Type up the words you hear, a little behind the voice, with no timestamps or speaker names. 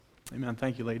Amen.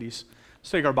 Thank you, ladies.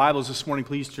 Let's take our Bibles this morning,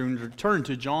 please, to turn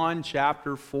to John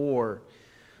chapter 4.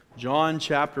 John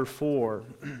chapter 4.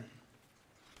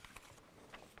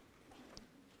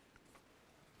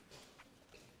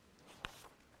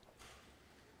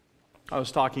 I was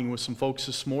talking with some folks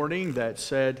this morning that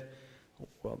said,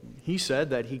 he said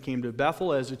that he came to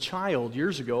Bethel as a child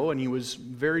years ago, and he was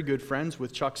very good friends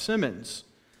with Chuck Simmons.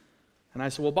 And I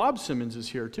said, well, Bob Simmons is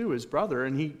here too, his brother,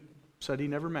 and he said he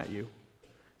never met you.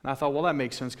 And I thought, well, that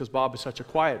makes sense because Bob is such a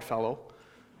quiet fellow.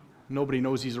 Nobody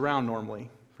knows he's around normally.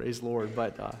 Praise the Lord.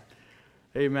 But,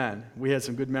 amen. We had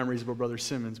some good memories about Brother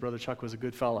Simmons. Brother Chuck was a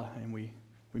good fella, and we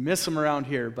miss him around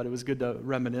here, but it was good to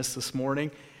reminisce this morning.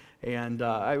 And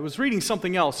I was reading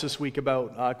something else this week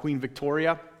about Queen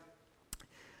Victoria.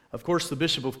 Of course, the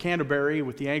Bishop of Canterbury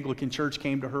with the Anglican Church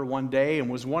came to her one day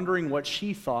and was wondering what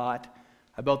she thought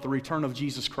about the return of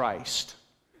Jesus Christ.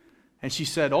 And she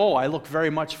said, I look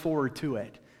very much forward to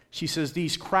it. She says,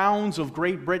 these crowns of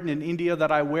Great Britain and India that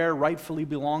I wear rightfully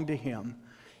belong to him.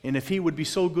 And if he would be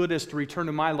so good as to return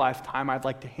in my lifetime, I'd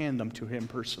like to hand them to him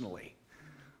personally.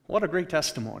 What a great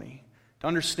testimony. To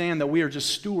understand that we are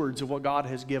just stewards of what God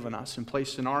has given us and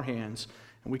placed in our hands.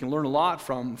 And we can learn a lot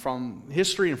from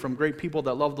history and from great people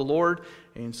that love the Lord.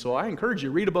 And so I encourage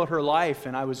you, read about her life.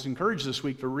 And I was encouraged this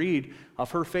week to read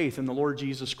of her faith in the Lord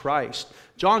Jesus Christ.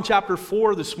 John chapter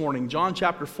 4 this morning. John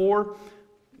chapter 4.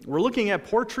 We're looking at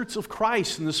portraits of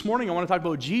Christ, and this morning I want to talk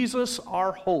about Jesus,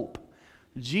 our hope.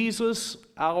 Jesus,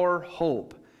 our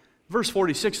hope. Verse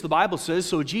 46, the Bible says,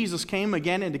 so Jesus came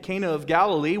again into Cana of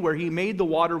Galilee, where he made the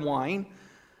water wine,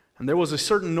 and there was a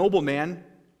certain nobleman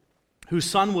whose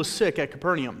son was sick at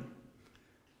Capernaum.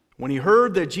 When he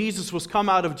heard that Jesus was come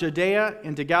out of Judea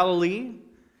into Galilee,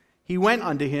 he went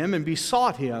unto him and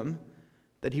besought him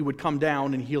that he would come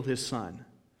down and heal his son,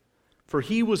 for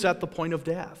he was at the point of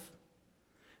death.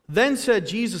 Then said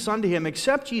Jesus unto him,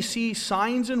 except ye see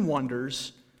signs and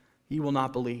wonders, ye will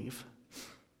not believe.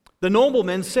 The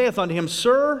nobleman saith unto him,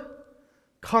 Sir,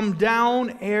 come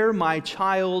down ere my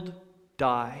child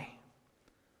die.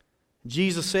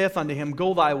 Jesus saith unto him,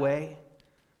 Go thy way,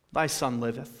 thy son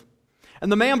liveth.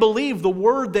 And the man believed the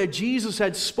word that Jesus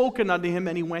had spoken unto him,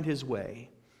 and he went his way.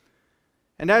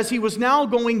 And as he was now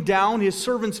going down, his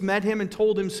servants met him and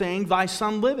told him, saying, Thy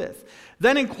son liveth.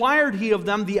 Then inquired he of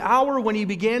them the hour when he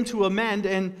began to amend,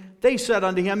 and they said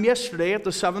unto him, Yesterday at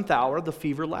the 7th hour the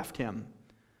fever left him.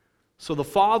 So the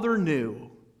father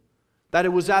knew that it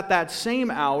was at that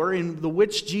same hour in the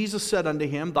which Jesus said unto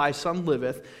him, Thy son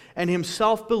liveth, and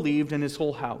himself believed in his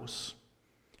whole house.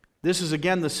 This is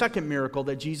again the second miracle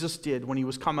that Jesus did when he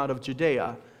was come out of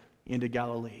Judea into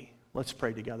Galilee. Let's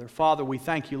pray together. Father, we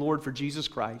thank you, Lord, for Jesus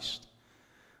Christ.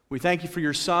 We thank you for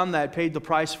your Son that paid the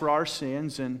price for our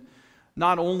sins, and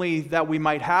not only that we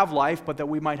might have life, but that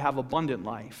we might have abundant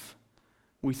life.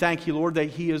 We thank you, Lord, that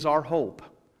he is our hope.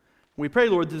 We pray,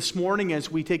 Lord, this morning as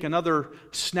we take another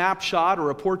snapshot or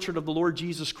a portrait of the Lord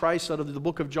Jesus Christ out of the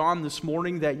book of John this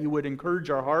morning, that you would encourage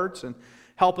our hearts and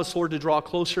help us, Lord, to draw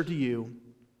closer to you.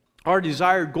 Our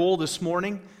desired goal this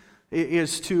morning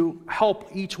is to help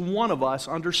each one of us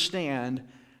understand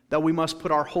that we must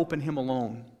put our hope in him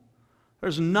alone.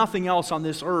 There's nothing else on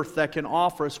this earth that can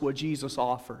offer us what Jesus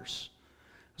offers.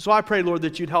 So I pray, Lord,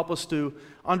 that you'd help us to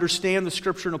understand the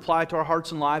Scripture and apply it to our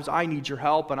hearts and lives. I need your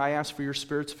help, and I ask for your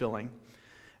Spirit's filling.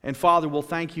 And Father, we'll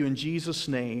thank you in Jesus'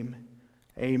 name.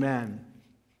 Amen.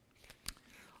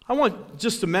 I want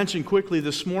just to mention quickly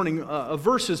this morning, a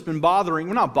verse has been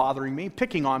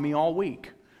picking on me all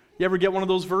week. You ever get one of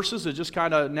those verses that just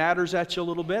kind of natters at you a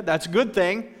little bit? That's a good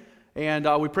thing, and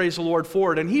we praise the Lord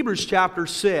for it. In Hebrews chapter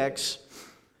 6,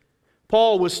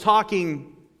 Paul was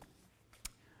talking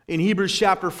in Hebrews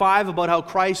chapter 5 about how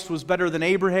Christ was better than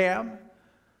Abraham.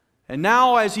 And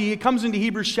now as he comes into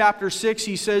Hebrews chapter 6,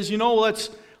 he says, let's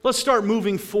start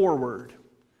moving forward.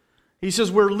 He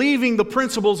says, we're leaving the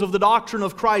principles of the doctrine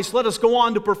of Christ. Let us go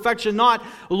on to perfection, not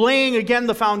laying again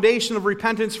the foundation of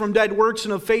repentance from dead works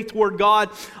and of faith toward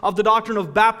God, of the doctrine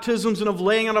of baptisms and of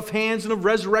laying on of hands and of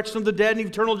resurrection of the dead and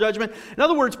eternal judgment. In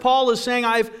other words, Paul is saying,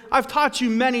 I've taught you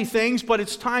many things, but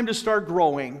it's time to start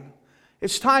growing.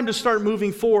 It's time to start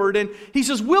moving forward. And he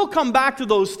says, we'll come back to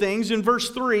those things in verse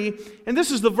 3. And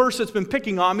this is the verse that's been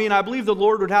picking on me, and I believe the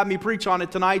Lord would have me preach on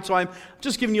it tonight. So I'm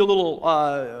just giving you a little,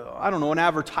 an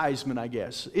advertisement, I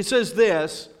guess. It says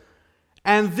this,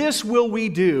 and this will we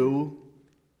do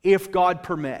if God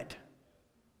permit.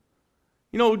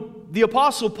 The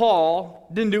Apostle Paul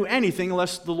didn't do anything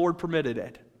unless the Lord permitted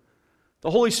it. The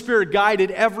Holy Spirit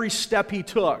guided every step he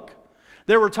took.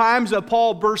 There were times that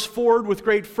Paul burst forward with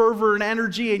great fervor and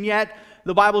energy, and yet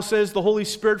the Bible says the Holy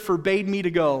Spirit forbade me to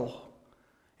go.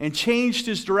 and changed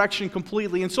his direction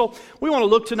completely. And so we want to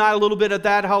look tonight a little bit at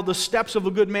that, how the steps of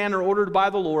a good man are ordered by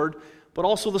the Lord, but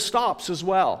also the stops as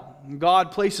well.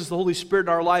 God places the Holy Spirit in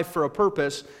our life for a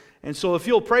purpose. And so if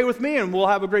you'll pray with me, and we'll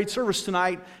have a great service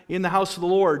tonight in the house of the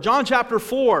Lord. John chapter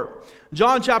 4.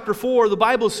 John chapter 4, the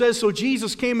Bible says, "So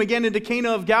Jesus came again into Cana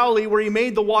of Galilee, where he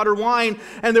made the water wine.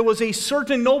 And there was a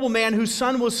certain nobleman whose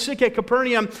son was sick at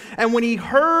Capernaum. And when he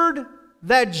heard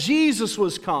that Jesus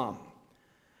was come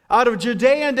out of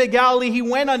Judea into Galilee, he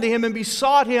went unto him and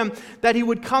besought him that he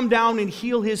would come down and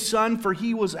heal his son, for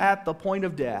he was at the point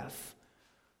of death.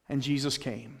 And Jesus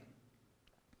came."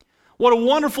 What a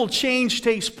wonderful change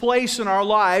takes place in our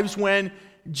lives when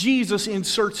Jesus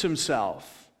inserts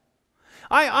himself.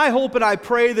 I hope and I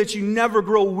pray that you never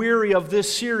grow weary of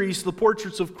this series, The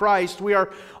Portraits of Christ. We are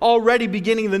already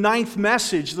beginning the 9th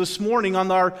message this morning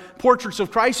on our Portraits of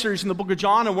Christ series in the book of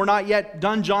John, and we're not yet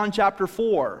done John chapter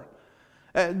 4.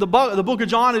 The book of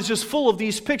John is just full of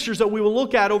these pictures that we will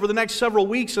look at over the next several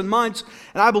weeks and months,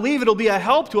 and I believe it'll be a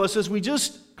help to us as we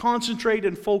just concentrate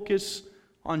and focus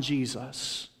on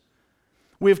Jesus.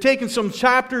 We have taken some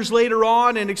chapters later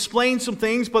on and explained some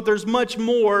things, but there's much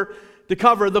more to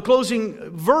cover. The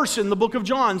closing verse in the book of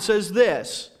John says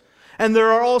this, "And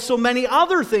there are also many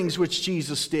other things which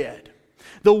Jesus did,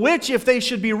 the which, if they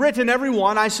should be written every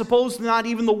one, I suppose not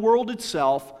even the world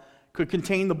itself could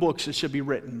contain the books that should be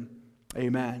written."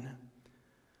 Amen.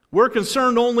 We're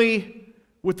concerned only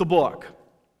with the book.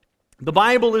 The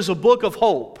Bible is a book of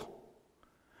hope.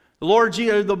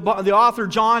 The author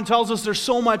John tells us there's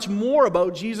so much more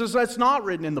about Jesus that's not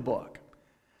written in the book.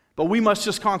 But we must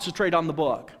just concentrate on the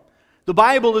book. The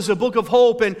Bible is a book of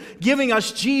hope, and giving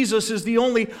us Jesus is the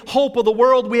only hope of the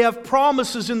world. We have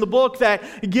promises in the book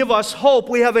that give us hope.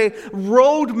 We have a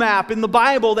roadmap in the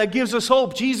Bible that gives us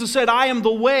hope. Jesus said, "I am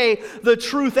the way, the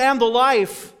truth, and the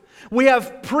life." We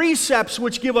have precepts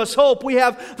which give us hope. We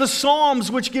have the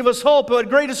Psalms which give us hope. But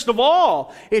greatest of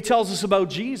all, it tells us about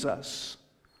Jesus,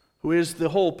 who is the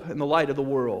hope and the light of the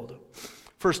world.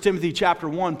 1 Timothy chapter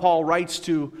 1, Paul writes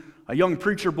to a young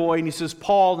preacher boy, and he says,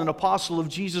 "Paul, an apostle of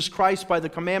Jesus Christ by the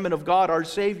commandment of God our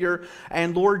Savior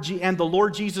and the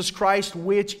Lord Jesus Christ,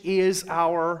 which is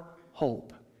our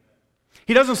hope."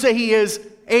 He doesn't say he is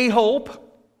a hope.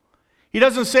 He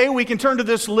doesn't say we can turn to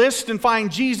this list and find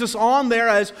Jesus on there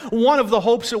as one of the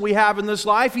hopes that we have in this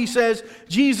life. He says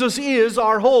Jesus is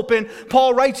our hope. And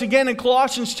Paul writes again in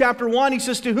Colossians chapter 1, he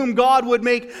says, "To whom God would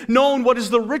make known what is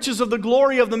the riches of the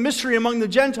glory of the mystery among the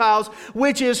Gentiles,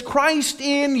 which is Christ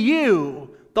in you,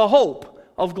 the hope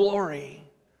of glory."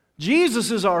 Jesus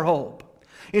is our hope.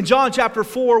 In John chapter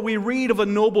 4, we read of a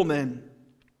nobleman,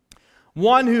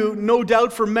 one who no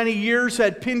doubt for many years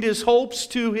had pinned his hopes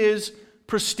to his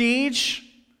prestige,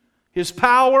 his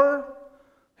power,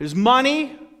 his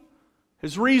money,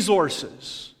 his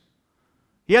resources.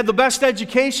 He had the best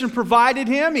education provided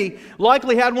him. He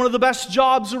likely had one of the best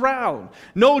jobs around.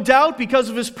 No doubt, because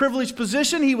of his privileged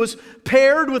position, he was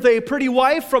paired with a pretty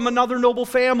wife from another noble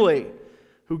family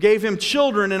who gave him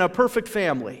children in a perfect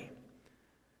family.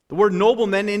 The word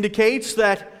nobleman indicates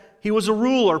that he was a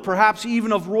ruler, perhaps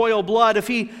even of royal blood. If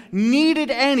he needed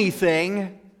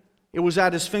anything, it was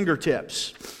at his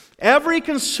fingertips. Every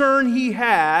concern he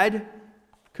had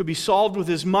could be solved with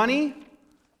his money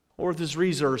or with his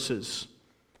resources.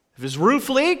 If his roof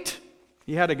leaked,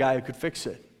 he had a guy who could fix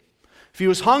it. If he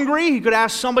was hungry, he could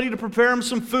ask somebody to prepare him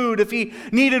some food. If he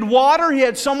needed water, he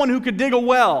had someone who could dig a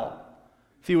well.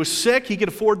 If he was sick, he could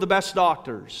afford the best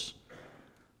doctors.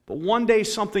 But one day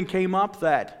something came up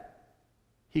that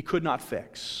he could not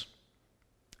fix,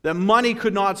 that money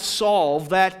could not solve,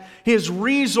 that his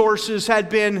resources had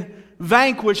been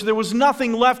vanquished. There was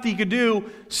nothing left he could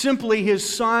do. Simply, his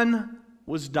son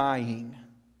was dying.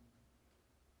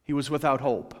 He was without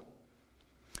hope.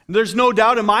 There's no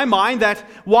doubt in my mind that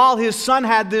while his son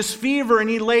had this fever and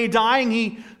he lay dying,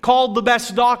 he called the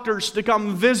best doctors to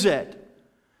come visit.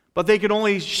 But they could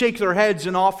only shake their heads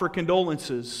and offer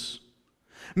condolences.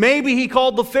 Maybe he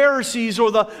called the Pharisees or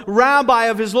the rabbi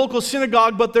of his local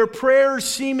synagogue, but their prayers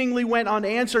seemingly went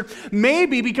unanswered.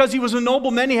 Maybe because he was a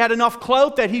nobleman, he had enough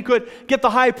clout that he could get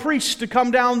the high priest to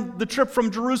come down the trip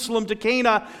from Jerusalem to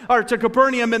Cana or to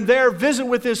Capernaum and there visit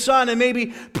with his son and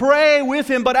maybe pray with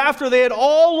him. But after they had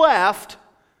all left,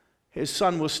 his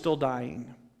son was still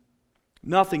dying.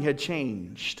 Nothing had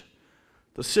changed.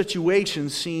 The situation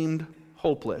seemed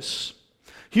hopeless.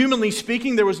 Humanly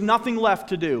speaking, there was nothing left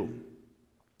to do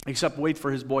except wait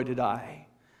for his boy to die.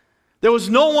 There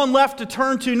was no one left to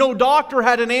turn to. No doctor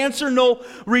had an answer. No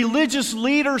religious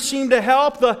leader seemed to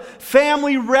help. The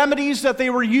family remedies that they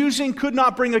were using could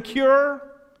not bring a cure.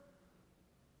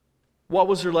 What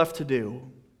was there left to do?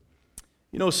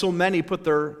 You know, so many put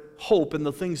their hope in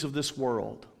the things of this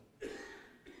world.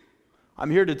 I'm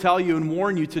here to tell you and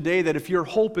warn you today that if your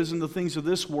hope is in the things of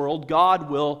this world, God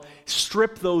will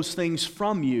strip those things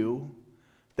from you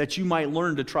that you might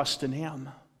learn to trust in Him,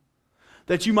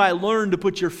 that you might learn to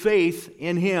put your faith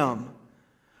in Him.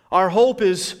 Our hope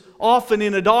is often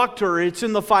in a doctor, it's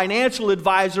in the financial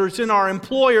advisor, it's in our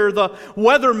employer, the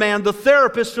weatherman, the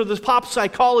therapist, or the pop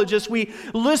psychologist. We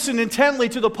listen intently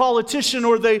to the politician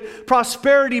or the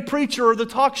prosperity preacher or the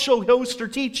talk show host or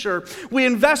teacher. We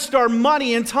invest our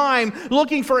money and time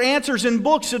looking for answers in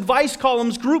books, advice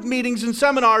columns, group meetings, and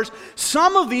seminars.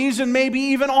 Some of these, and maybe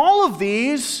even all of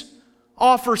these,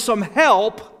 offer some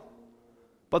help,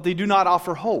 but they do not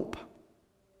offer hope.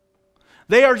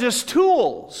 They are just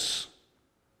tools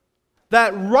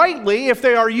that rightly, if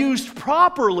they are used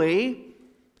properly,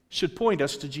 should point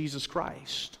us to Jesus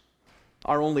Christ,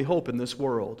 our only hope in this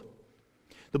world.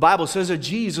 The Bible says that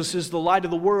Jesus is the light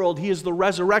of the world. He is the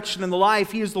resurrection and the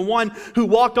life. He is the one who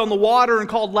walked on the water and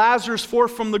called Lazarus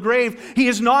forth from the grave. He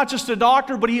is not just a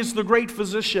doctor, but He is the great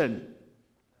physician.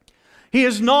 He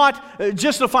is not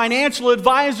just a financial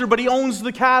advisor, but He owns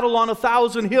the cattle on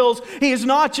 1,000 hills. He is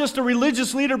not just a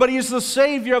religious leader, but He is the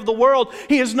Savior of the world.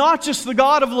 He is not just the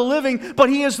God of the living, but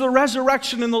He is the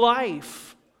resurrection and the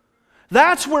life.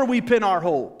 That's where we pin our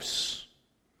hopes.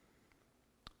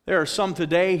 There are some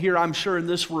today here, I'm sure, in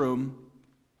this room,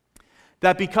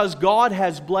 that because God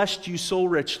has blessed you so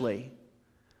richly,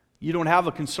 you don't have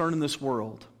a concern in this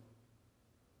world.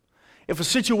 If a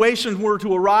situation were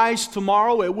to arise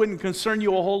tomorrow, it wouldn't concern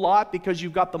you a whole lot because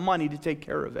you've got the money to take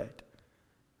care of it.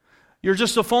 You're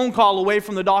just a phone call away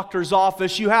from the doctor's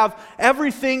office. You have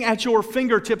everything at your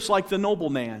fingertips like the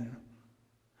nobleman.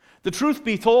 The truth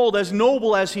be told, as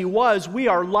noble as he was, we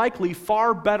are likely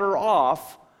far better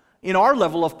off in our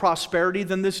level of prosperity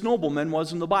than this nobleman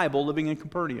was in the Bible living in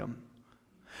Capernaum.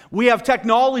 We have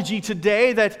technology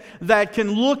today that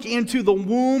can look into the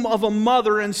womb of a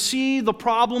mother and see the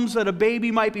problems that a baby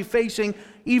might be facing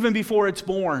even before it's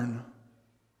born.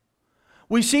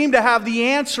 We seem to have the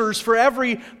answers for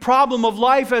every problem of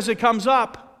life as it comes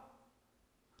up.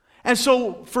 And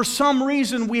so, for some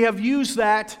reason, we have used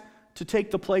that to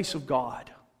take the place of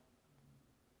God.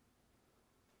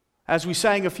 As we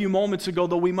sang a few moments ago,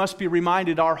 though, we must be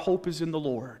reminded our hope is in the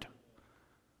Lord.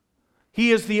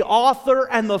 He is the author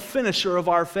and the finisher of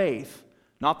our faith,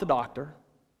 not the doctor.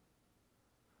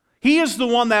 He is the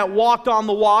one that walked on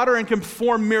the water and can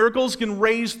perform miracles, can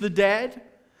raise the dead.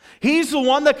 He's the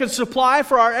one that can supply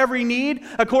for our every need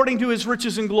according to His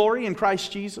riches and glory in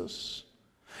Christ Jesus.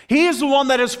 He is the one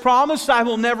that has promised, I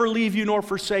will never leave you nor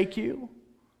forsake you.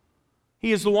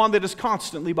 He is the one that is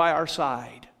constantly by our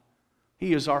side.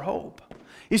 He is our hope.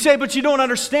 You say, but you don't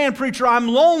understand, preacher, I'm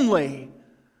lonely.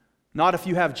 Not if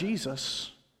you have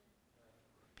Jesus.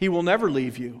 He will never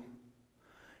leave you.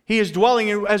 He is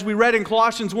dwelling, as we read in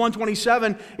Colossians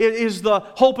 1:27, it is the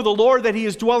hope of the Lord that He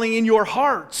is dwelling in your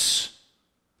hearts.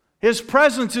 His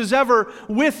presence is ever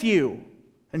with you,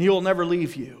 and He will never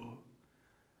leave you.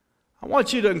 I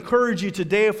want you to encourage you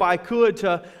today, if I could,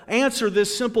 to answer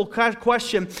this simple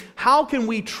question: how can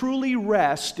we truly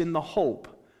rest in the hope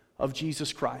of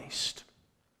Jesus Christ?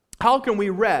 How can we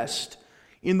rest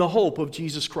in the hope of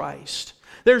Jesus Christ?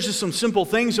 There's just some simple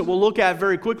things that we'll look at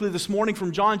very quickly this morning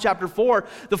from John chapter 4.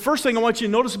 The first thing I want you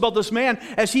to notice about this man,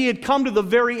 as he had come to the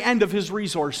very end of his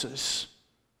resources.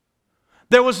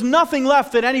 There was nothing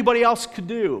left that anybody else could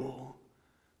do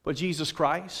but Jesus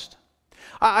Christ.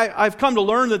 I've come to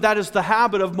learn that is the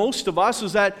habit of most of us,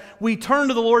 is that we turn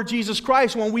to the Lord Jesus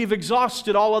Christ when we've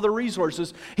exhausted all other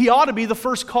resources. He ought to be the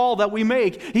first call that we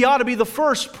make. He ought to be the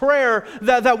first prayer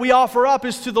that we offer up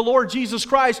is to the Lord Jesus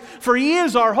Christ, for He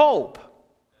is our hope.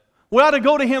 We ought to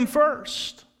go to Him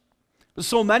first.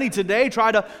 So many today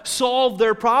try to solve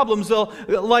their problems. They'll,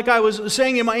 like I was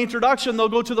saying in my introduction, they'll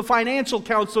go to the financial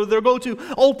counselor, they'll go to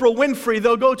Oprah Winfrey,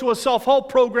 they'll go to a self-help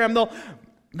program, they'll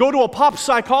go to a pop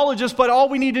psychologist, but all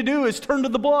we need to do is turn to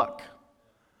the book,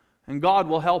 and God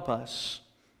will help us.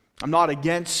 I'm not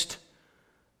against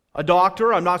a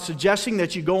doctor. I'm not suggesting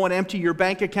that you go and empty your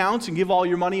bank accounts and give all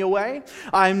your money away.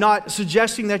 I'm not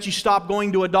suggesting that you stop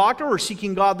going to a doctor or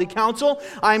seeking godly counsel.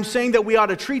 I'm saying that we ought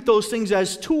to treat those things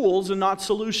as tools and not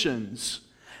solutions.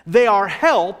 They are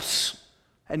helps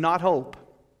and not hope.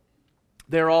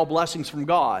 They're all blessings from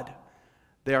God.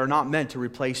 They are not meant to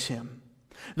replace Him.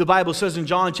 The Bible says in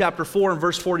John chapter 4 and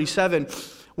verse 47,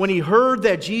 when He heard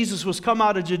that Jesus was come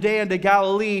out of Judea into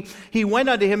Galilee, He went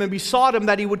unto Him and besought Him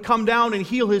that He would come down and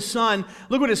heal His son.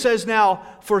 Look what it says now,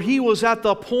 for he was at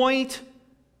the point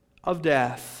of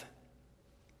death.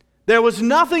 There was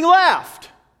nothing left.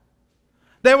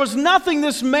 There was nothing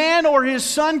this man or his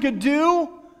son could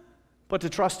do but to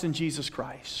trust in Jesus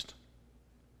Christ.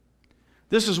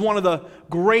 This is one of the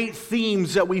great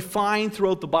themes that we find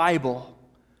throughout the Bible,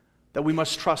 that we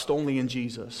must trust only in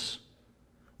Jesus.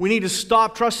 We need to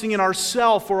stop trusting in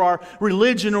ourselves or our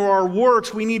religion or our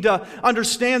works. We need to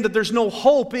understand that there's no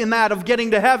hope in that of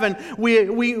getting to heaven. We at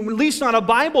least not a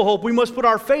Bible hope. We must put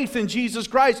our faith in Jesus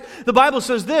Christ. The Bible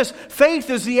says this: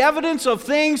 faith is the evidence of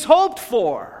things hoped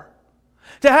for.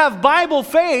 To have Bible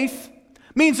faith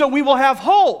means that we will have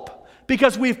hope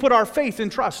because we've put our faith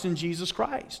and trust in Jesus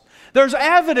Christ. There's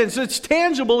evidence, it's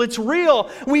tangible, it's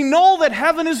real. We know that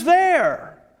heaven is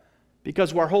there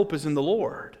because our hope is in the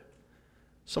Lord.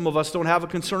 Some of us don't have a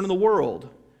concern in the world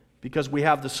because we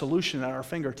have the solution at our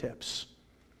fingertips.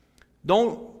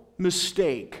 Don't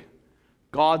mistake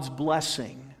God's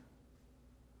blessing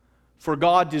for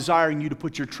God desiring you to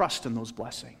put your trust in those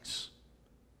blessings.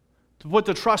 To put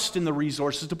the trust in the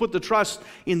resources, to put the trust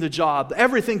in the job.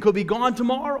 Everything could be gone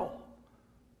tomorrow.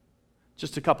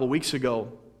 Just a couple of weeks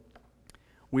ago,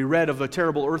 we read of a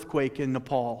terrible earthquake in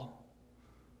Nepal.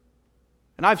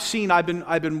 And I've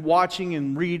been watching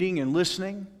and reading and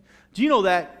listening. Do you know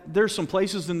that there's some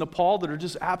places in Nepal that are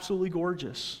just absolutely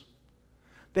gorgeous?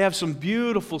 They have some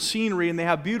beautiful scenery and they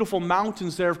have beautiful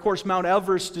mountains there. Of course, Mount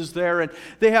Everest is there, and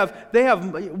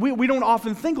we don't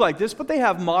often think like this, but they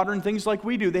have modern things like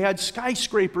we do. They had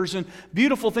skyscrapers and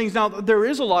beautiful things. Now, there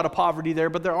is a lot of poverty there,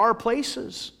 but there are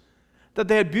places that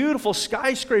they had beautiful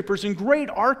skyscrapers and great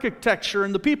architecture,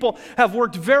 and the people have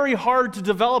worked very hard to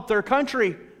develop their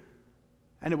country.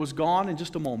 And it was gone in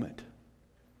just a moment.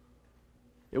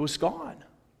 It was gone.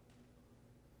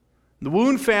 The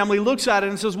Woon family looks at it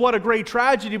and says, what a great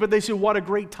tragedy, but they say, what a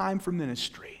great time for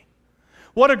ministry.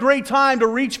 What a great time to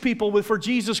reach people for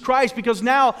Jesus Christ, because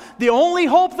now the only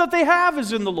hope that they have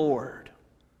is in the Lord.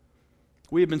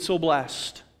 We have been so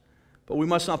blessed, but we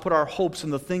must not put our hopes in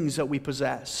the things that we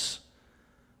possess.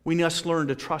 We must learn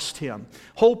to trust Him.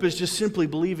 Hope is just simply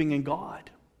believing in God.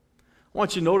 I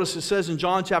want you to notice it says in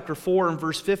John chapter 4 and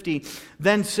verse 50,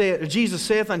 Then Jesus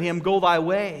saith unto him, Go thy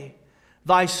way.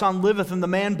 Thy son liveth. And the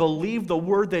man believed the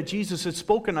word that Jesus had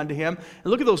spoken unto him. And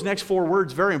look at those next 4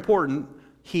 words, very important.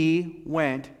 He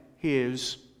went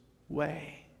his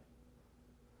way.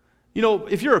 You know,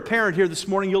 if you're a parent here this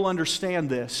morning, you'll understand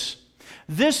this.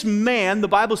 This man, the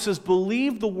Bible says,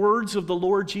 believed the words of the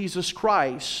Lord Jesus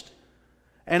Christ.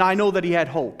 And I know that he had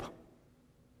hope.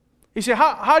 You say,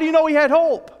 how do you know he had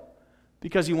hope?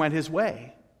 Because he went his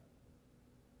way.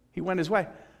 He went his way.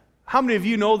 How many of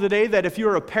you know today that if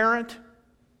you're a parent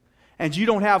and you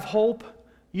don't have hope,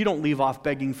 you don't leave off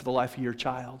begging for the life of your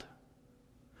child?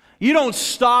 You don't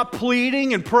stop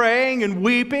pleading and praying and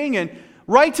weeping, and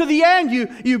right to the end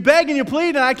you beg and you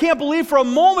plead. And I can't believe for a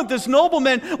moment this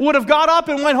nobleman would have got up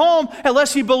and went home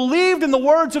unless he believed in the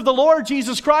words of the Lord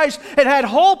Jesus Christ and had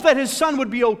hope that his son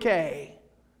would be okay.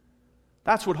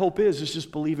 That's what hope is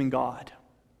just believing God.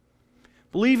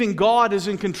 Believing God is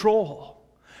in control.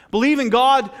 Believing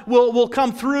God will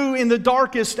come through in the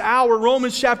darkest hour.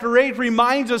 Romans chapter 8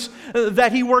 reminds us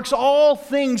that He works all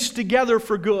things together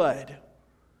for good.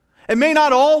 It may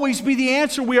not always be the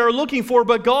answer we are looking for,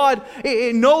 but God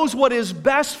knows what is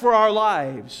best for our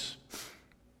lives.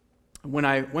 When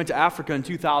I went to Africa in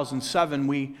 2007,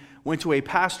 we went to a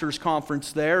pastor's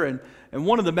conference there, and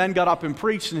one of the men got up and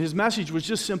preached, and his message was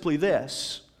just simply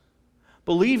this: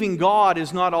 believing God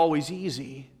is not always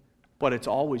easy, but it's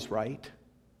always right.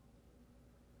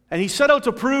 And he set out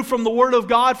to prove from the Word of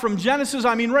God, from Genesis,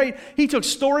 he took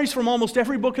stories from almost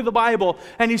every book of the Bible,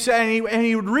 and he said, and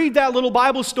he would read that little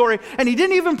Bible story, and he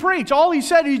didn't even preach. All he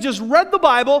said, he just read the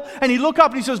Bible, and he looked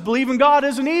up and he says, believing God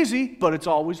isn't easy, but it's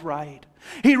always right.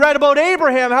 He read about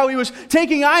Abraham, how he was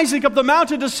taking Isaac up the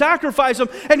mountain to sacrifice him,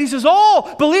 and he says,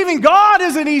 believing God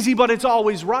isn't easy, but it's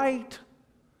always right.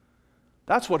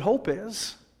 That's what hope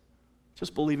is.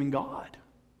 Just believing God.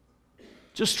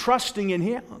 Just trusting in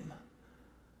Him.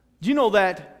 Do you know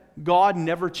that God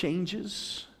never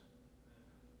changes?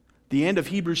 The end of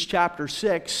Hebrews chapter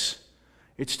 6,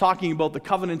 it's talking about the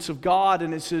covenants of God,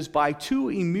 and it says, by 2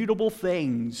 immutable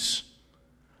things.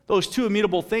 Those 2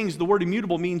 immutable things, the word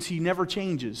immutable means He never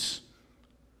changes.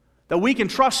 That we can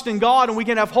trust in God and we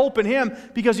can have hope in Him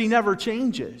because He never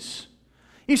changes.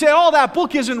 You say, that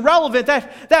book isn't relevant.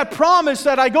 That promise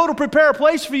that I go to prepare a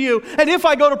place for you, and if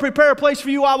I go to prepare a place for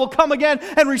you, I will come again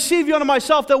and receive you unto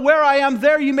myself, that where I am,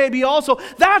 there you may be also.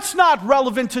 That's not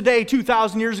relevant today,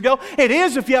 2,000 years ago. It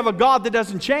is if you have a God that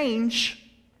doesn't change.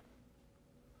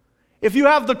 If you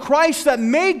have the Christ that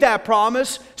made that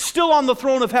promise still on the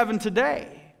throne of heaven today,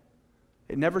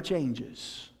 it never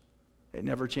changes. It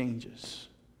never changes.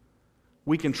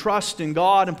 We can trust in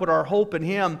God and put our hope in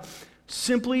Him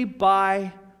simply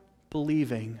by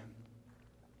believing.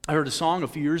 I heard a song a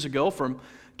few years ago from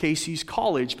Casey's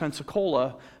College,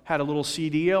 Pensacola, had a little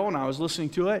CDO, and I was listening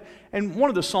to it. And one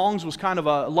of the songs was kind of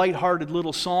a lighthearted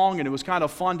little song, and it was kind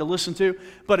of fun to listen to.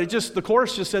 But the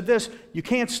chorus just said this: you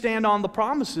can't stand on the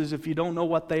promises if you don't know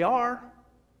what they are.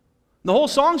 And the whole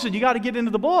song said you got to get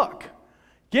into the book.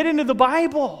 Get into the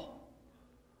Bible.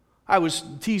 I was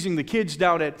teasing the kids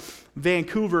down at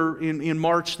Vancouver in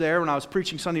March there when I was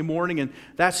preaching Sunday morning, and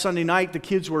that Sunday night the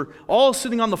kids were all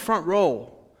sitting on the front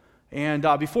row. And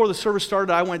before the service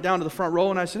started, I went down to the front row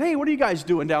and I said, hey, what are you guys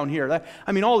doing down here?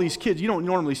 All these kids, you don't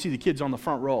normally see the kids on the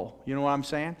front row. You know what I'm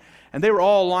saying? And they were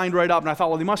all lined right up, and I thought,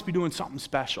 well, they must be doing something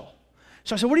special.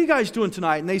 So I said, what are you guys doing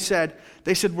tonight? And they said,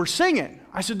 we're singing.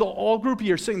 I said, the whole group of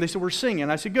you are singing. They said, we're singing.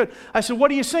 I said, good. I said,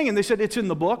 what are you singing? They said, it's in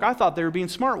the book. I thought they were being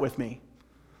smart with me.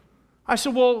 I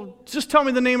said, well, just tell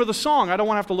me the name of the song. I don't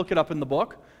want to have to look it up in the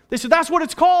book. They said, that's what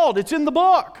it's called. It's in the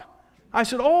book. I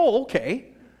said, oh, okay.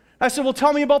 I said, well,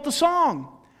 tell me about the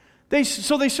song.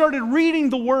 So they started reading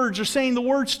the words or saying the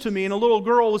words to me, and a little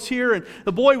girl was here, and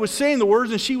the boy was saying the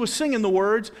words, and she was singing the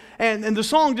words, and the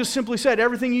song just simply said,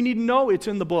 everything you need to know, it's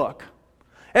in the book.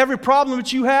 Every problem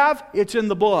that you have, it's in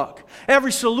the book.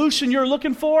 Every solution you're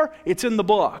looking for, it's in the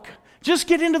book. Just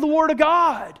get into the Word of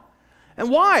God. And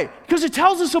why? Because it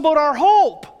tells us about our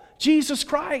hope, Jesus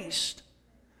Christ.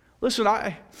 Listen,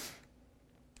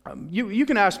 you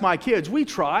can ask my kids. We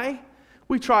try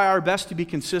our best to be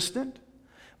consistent.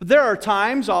 But there are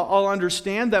times I'll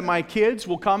understand that my kids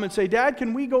will come and say, Dad,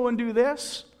 can we go and do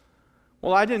this?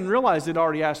 Well, I didn't realize they'd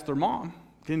already asked their mom.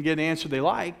 Didn't get an answer they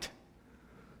liked.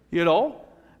 You know?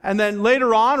 And then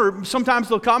later on, or sometimes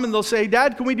they'll come and they'll say,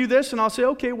 Dad, can we do this? And I'll say,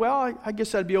 okay, well, I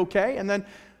guess that'd be okay. And then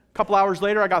a couple hours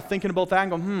later, I got thinking about that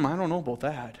and go, I don't know about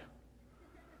that.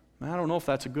 I don't know if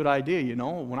that's a good idea, you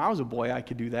know. When I was a boy, I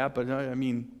could do that, but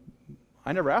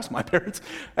I never asked my parents.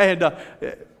 And,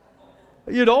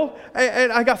 and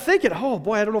I got thinking, oh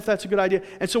boy, I don't know if that's a good idea.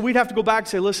 And so we'd have to go back and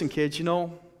say, listen, kids, I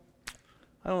don't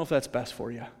know if that's best for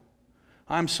you.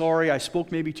 I'm sorry, I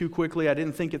spoke maybe too quickly. I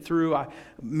didn't think it through.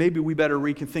 Maybe we better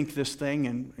reconsider this thing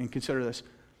and consider this.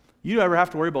 You never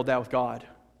have to worry about that with God.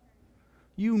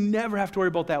 You never have to worry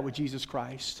about that with Jesus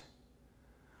Christ.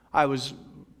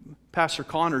 Pastor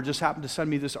Connor just happened to send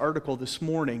me this article this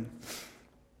morning,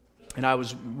 and I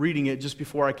was reading it just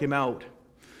before I came out.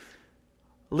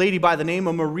 A lady by the name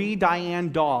of Marie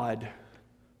Diane Dodd,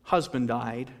 husband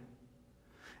died.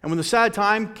 And when the sad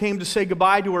time came to say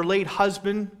goodbye to her late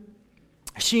husband,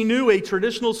 she knew a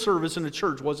traditional service in a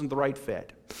church wasn't the right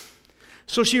fit.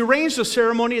 So she arranged a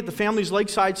ceremony at the family's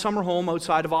lakeside summer home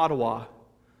outside of Ottawa.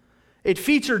 It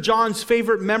featured John's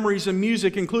favorite memories and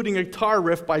music, including a guitar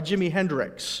riff by Jimi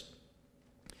Hendrix.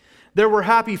 There were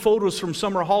happy photos from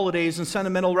summer holidays and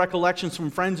sentimental recollections from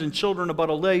friends and children about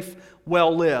a life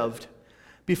well lived,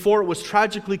 before it was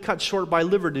tragically cut short by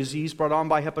liver disease brought on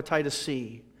by hepatitis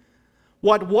C.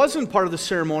 What wasn't part of the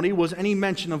ceremony was any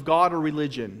mention of God or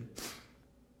religion.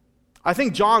 I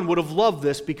think John would have loved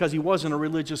this because he wasn't a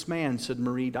religious man, said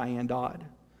Marie Diane Dodd.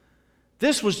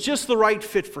 This was just the right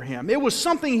fit for him. It was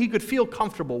something he could feel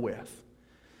comfortable with.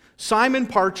 Simon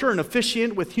Parcher, an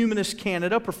officiant with Humanist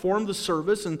Canada, performed the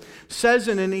service and says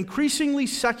in an increasingly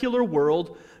secular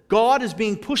world, God is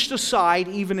being pushed aside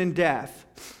even in death.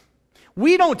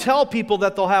 We don't tell people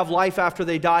that they'll have life after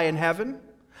they die in heaven,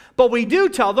 but we do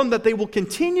tell them that they will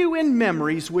continue in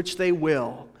memories, which they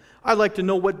will. I'd like to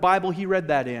know what Bible he read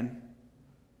that in.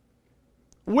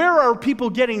 Where are people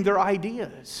getting their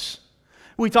ideas?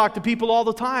 We talk to people all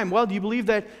the time. Well, do you believe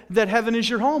that heaven is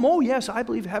your home? Oh, yes, I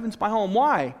believe heaven's my home.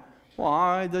 Why?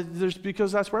 Well,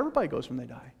 because that's where everybody goes when they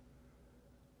die.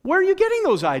 Where are you getting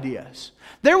those ideas?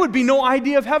 There would be no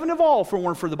idea of heaven at all if it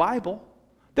weren't for the Bible.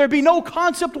 There'd be no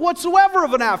concept whatsoever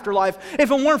of an afterlife if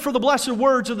it weren't for the blessed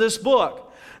words of this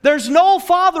book. There's no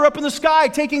Father up in the sky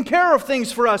taking care of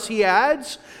things for us, he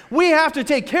adds. We have to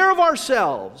take care of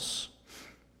ourselves.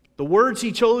 The words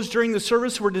he chose during the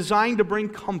service were designed to bring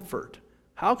comfort.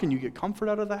 How can you get comfort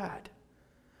out of that?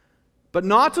 But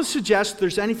not to suggest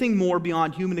there's anything more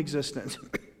beyond human existence.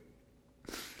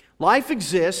 Life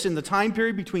exists in the time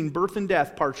period between birth and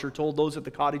death, Parcher told those at the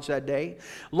cottage that day.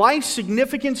 Life's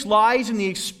significance lies in the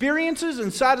experiences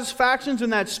and satisfactions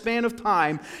in that span of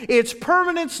time. Its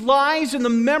permanence lies in the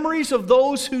memories of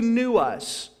those who knew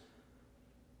us.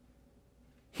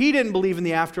 He didn't believe in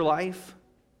the afterlife.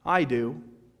 I do.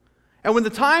 And when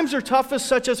the times are toughest,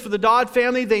 such as for the Dodd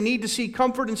family, they need to see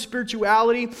comfort and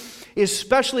spirituality is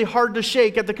especially hard to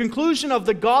shake. At the conclusion of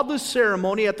the godless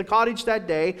ceremony at the cottage that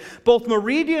day, both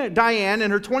Marie Diane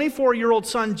and her 24-year-old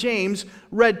son James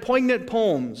read poignant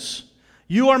poems.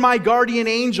 "You are my guardian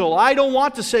angel. I don't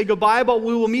want to say goodbye, but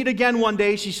we will meet again one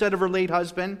day," she said of her late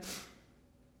husband.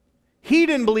 "He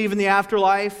didn't believe in the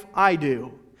afterlife. I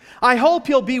do. I hope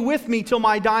he'll be with me till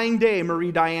my dying day,"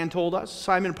 Marie Diane told us.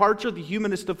 Simon Parcher, the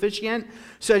humanist officiant,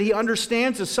 said he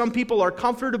understands that some people are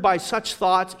comforted by such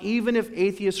thoughts, even if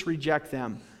atheists reject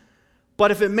them.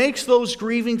 But if it makes those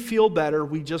grieving feel better,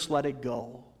 we just let it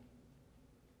go.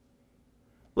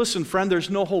 Listen, friend,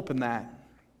 there's no hope in that.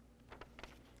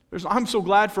 I'm so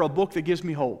glad for a book that gives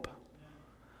me hope.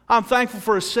 I'm thankful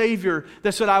for a Savior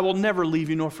that said, "I will never leave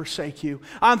you nor forsake you."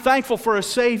 I'm thankful for a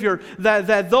Savior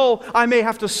that though I may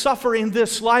have to suffer in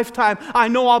this lifetime, I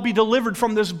know I'll be delivered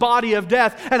from this body of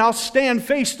death, and I'll stand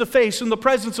face to face in the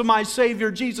presence of my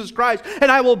Savior, Jesus Christ, and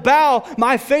I will bow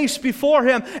my face before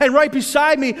Him, and right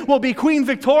beside me will be Queen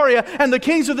Victoria and the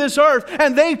kings of this earth,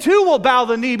 and they too will bow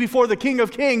the knee before the King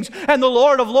of Kings and the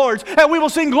Lord of Lords, and we will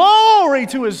sing glory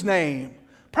to His name.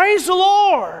 Praise the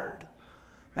Lord.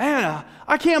 Man,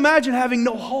 I can't imagine having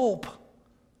no hope.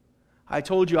 I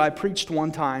told you I preached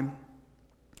one time.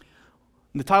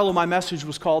 The title of my message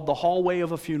was called "The Hallway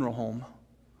of a Funeral Home."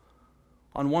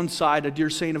 On one side, a dear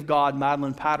saint of God,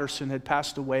 Madeline Patterson, had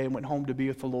passed away and went home to be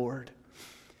with the Lord.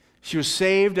 She was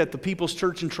saved at the People's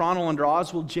Church in Toronto under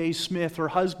Oswald J. Smith. Her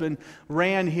husband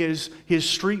ran his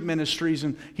street ministries,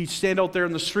 and he'd stand out there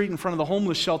in the street in front of the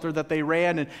homeless shelter that they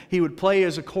ran, and he would play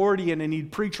his accordion, and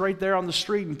he'd preach right there on the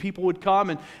street, and people would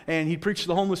come, and he'd preach to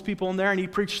the homeless people in there, and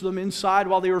he'd preach to them inside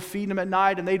while they were feeding them at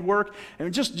night, and they'd work.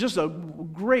 And just a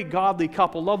great godly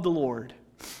couple, loved the Lord.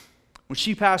 When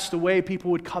she passed away,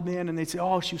 people would come in, and they'd say,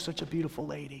 "Oh, she was such a beautiful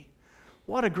lady.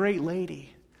 What a great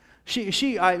lady."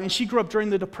 She grew up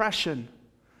during the Depression,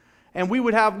 and we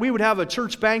would have a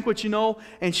church banquet,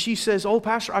 and she says, "Oh,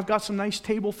 Pastor, I've got some nice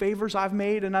table favors I've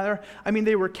made," and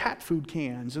they were cat food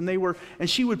cans, and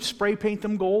she would spray paint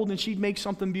them gold, and she'd make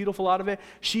something beautiful out of it.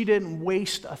 She didn't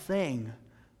waste a thing,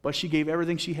 but she gave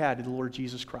everything she had to the Lord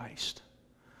Jesus Christ.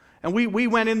 And we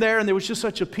went in there, and there was just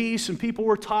such a peace, and people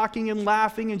were talking and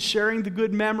laughing and sharing the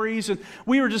good memories, and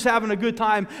we were just having a good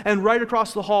time. And right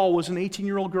across the hall was an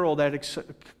 18-year-old girl that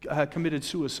had committed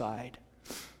suicide.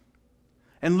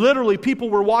 And literally,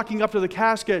 people were walking up to the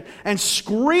casket and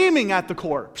screaming at the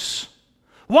corpse,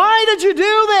 "Why did you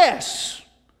do this?"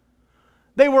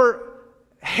 They were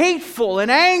hateful and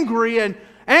angry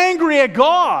at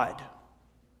God,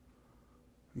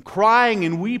 and crying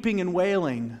and weeping and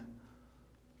wailing.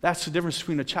 That's the difference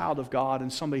between a child of God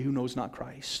and somebody who knows not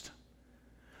Christ.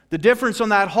 The difference on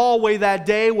that hallway that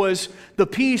day was the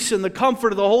peace and the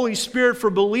comfort of the Holy Spirit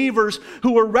for believers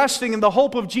who were resting in the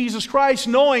hope of Jesus Christ,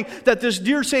 knowing that this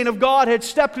dear saint of God had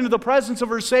stepped into the presence of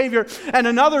her Savior, and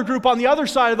another group on the other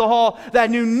side of the hall that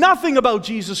knew nothing about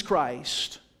Jesus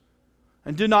Christ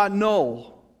and did not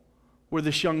know where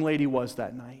this young lady was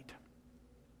that night.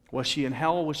 Was she in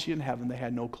hell? Was she in heaven? They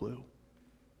had no clue.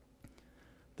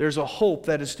 There's a hope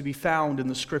that is to be found in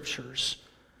the Scriptures.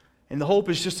 And the hope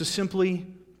is just to simply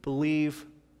believe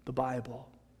the Bible.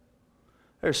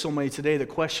 There's so many today that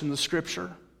question the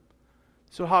Scripture.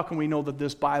 So how can we know that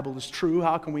this Bible is true?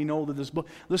 How can we know that this book...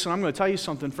 Listen, I'm going to tell you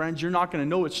something, friends. You're not going to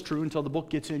know it's true until the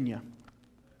book gets in you.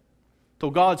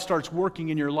 Until God starts working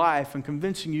in your life and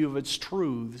convincing you of its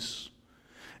truths.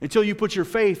 Until you put your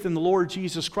faith in the Lord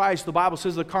Jesus Christ. The Bible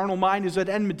says the carnal mind is at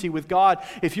enmity with God.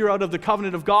 If you're out of the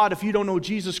covenant of God, if you don't know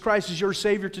Jesus Christ as your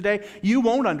Savior today, you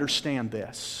won't understand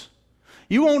this.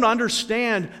 You won't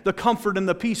understand the comfort and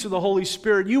the peace of the Holy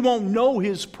Spirit. You won't know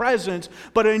His presence,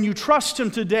 but when you trust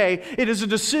Him today, it is a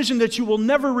decision that you will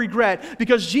never regret,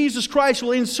 because Jesus Christ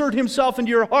will insert Himself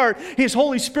into your heart. His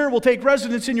Holy Spirit will take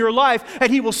residence in your life,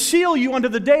 and He will seal you unto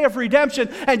the day of redemption,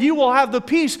 and you will have the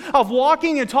peace of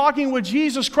walking and talking with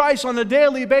Jesus Christ on a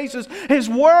daily basis. His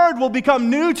Word will become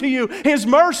new to you. His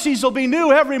mercies will be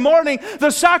new every morning.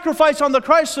 The sacrifice on the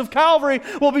Christ of Calvary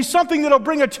will be something that will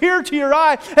bring a tear to your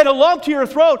eye and a lump to your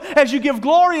throat as you give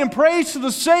glory and praise to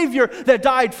the Savior that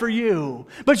died for you.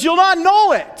 But you'll not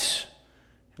know it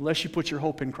unless you put your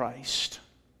hope in Christ.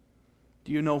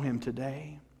 Do you know Him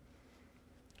today?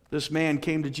 This man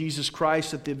came to Jesus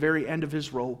Christ at the very end of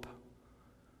his rope.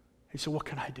 He said, "What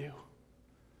can I do?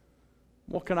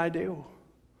 What can I do?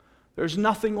 There's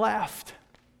nothing left."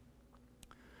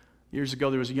 Years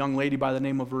ago, there was a young lady by the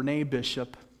name of Renee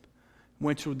Bishop.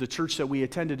 Went to the church that we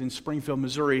attended in Springfield,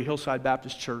 Missouri, Hillside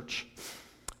Baptist Church.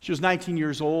 She was 19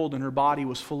 years old, and her body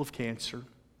was full of cancer.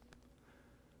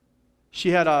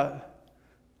 She had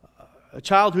a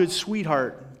childhood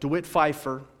sweetheart, DeWitt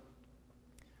Pfeiffer.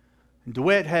 And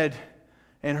DeWitt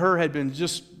and her had been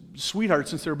just sweethearts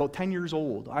since they were about 10 years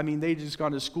old. I mean, they'd just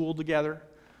gone to school together,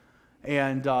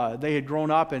 and they had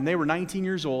grown up, and they were 19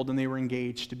 years old, and they were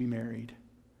engaged to be married.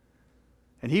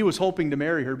 And he was hoping to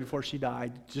marry her before she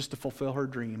died, just to fulfill her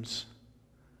dreams.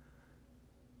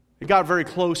 It got very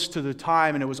close to the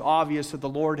time, and it was obvious that the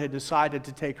Lord had decided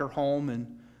to take her home.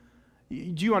 And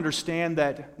do you understand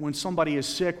that when somebody is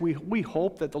sick, we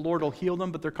hope that the Lord will heal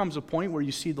them, but there comes a point where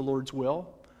you see the Lord's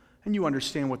will, and you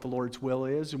understand what the Lord's will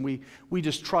is, and we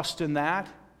just trust in that.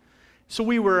 So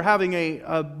we were having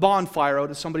a bonfire out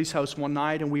at somebody's house one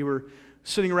night, and we were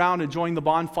sitting around enjoying the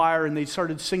bonfire, and they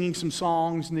started singing some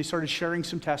songs, and they started sharing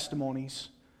some testimonies.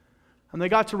 And they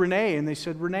got to Renee, and they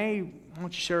said, "Renee, why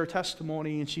don't you share a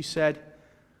testimony?" And she said,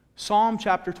 Psalm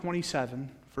chapter 27,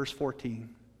 verse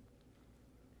 14.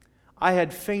 "I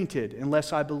had fainted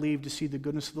unless I believed to see the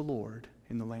goodness of the Lord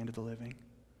in the land of the living."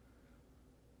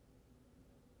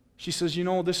 She says,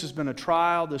 "This has been a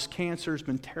trial. This cancer has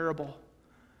been terrible."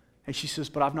 And she says,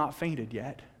 "But I've not fainted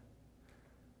yet."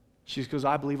 She says, "Because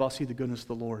I believe I'll see the goodness of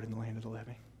the Lord in the land of the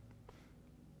living."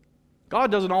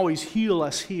 God doesn't always heal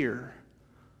us here.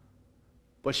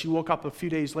 But she woke up a few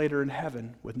days later in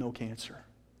heaven with no cancer,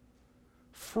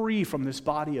 free from this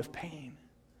body of pain.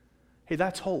 Hey,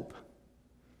 that's hope.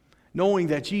 Knowing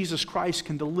that Jesus Christ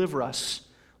can deliver us,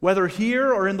 whether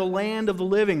here or in the land of the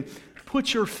living.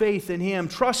 Put your faith in Him.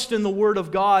 Trust in the Word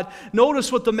of God.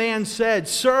 Notice what the man said,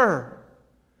 "Sir."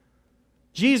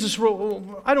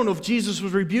 I don't know if Jesus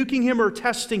was rebuking him or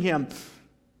testing him.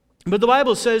 But the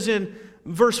Bible says in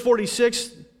verse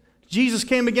 46, Jesus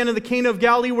came again to the Cana of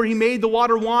Galilee where He made the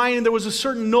water wine, and there was a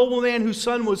certain nobleman whose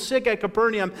son was sick at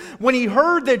Capernaum. When he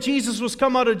heard that Jesus was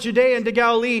come out of Judea into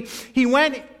Galilee, he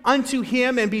went unto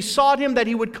Him and besought Him that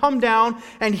He would come down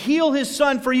and heal his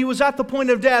son, for he was at the point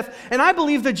of death. And I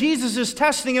believe that Jesus is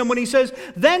testing him when He says,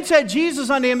 "Then said Jesus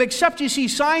unto him, Except ye see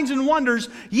signs and wonders,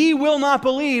 ye will not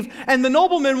believe." And the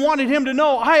nobleman wanted him to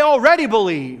know, "I already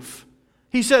believe."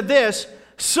 He said this,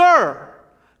 "Sir,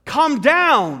 come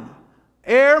down,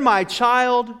 ere my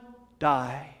child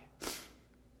die."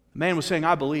 The man was saying,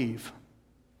 "I believe.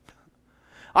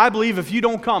 I believe if you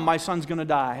don't come, my son's going to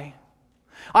die.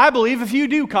 I believe if you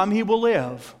do come, he will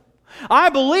live. I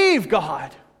believe,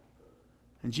 God."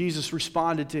 And Jesus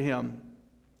responded to him,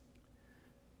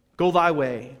 "Go thy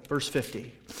way," verse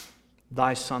 50,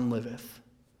 "thy son liveth."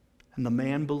 And the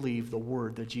man believed the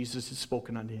word that Jesus had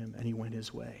spoken unto him, and he went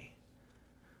his way.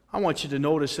 I want you to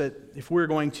notice that if we're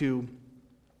going to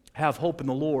have hope in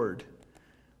the Lord,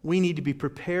 we need to be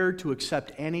prepared to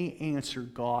accept any answer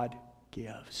God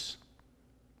gives.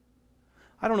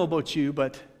 I don't know about you,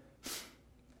 but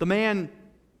the man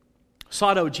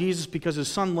sought out Jesus because his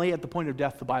son lay at the point of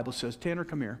death, the Bible says. "Tanner,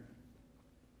 come here.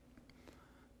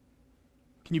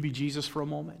 Can you be Jesus for a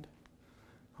moment?"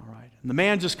 All right. And the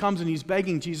man just comes and he's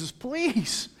begging Jesus,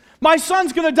 "Please, my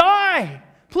son's going to die.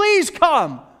 Please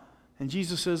come." And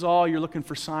Jesus says, "Oh, you're looking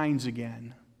for signs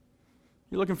again.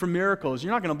 You're looking for miracles.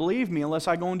 You're not going to believe me unless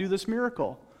I go and do this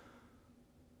miracle."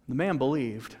 The man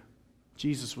believed.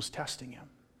 Jesus was testing him.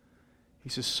 He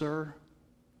says, "Sir,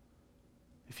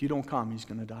 if you don't come, he's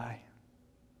going to die."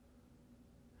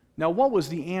 Now, what was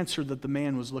the answer that the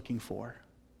man was looking for?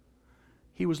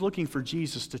 He was looking for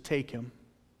Jesus to take him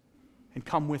and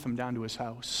come with him down to his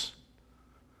house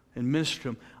and minister to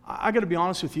him. I got to be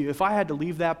honest with you. If I had to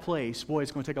leave that place, boy,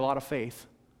 it's going to take a lot of faith.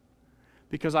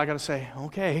 Because I got to say,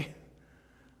 "Okay,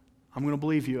 I'm going to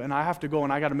believe you." And I have to go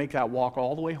and I got to make that walk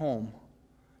all the way home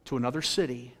to another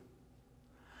city.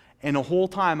 And the whole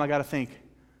time I got to think,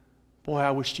 boy,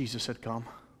 I wish Jesus had come.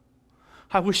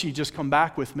 I wish He'd just come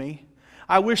back with me.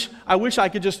 I wish I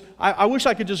could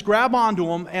just grab onto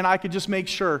Him and I could just make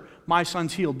sure my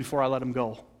son's healed before I let him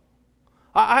go.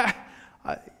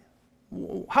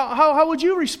 How would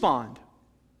you respond?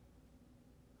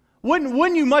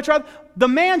 Wouldn't you much rather? The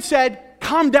man said,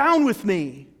 "Come down with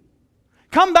me.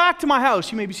 Come back to my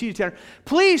house." You may be seated, Tanner.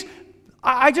 "Please,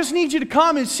 I just need you to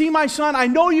come and see my son. I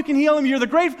know you can heal him. You're the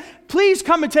great. Please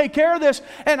come and take care of this."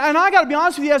 And I got to be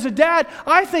honest with you, as a dad,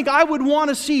 I think I would want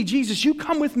to see, "Jesus, you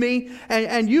come with me,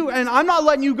 and I'm not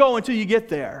letting you go until you get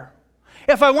there."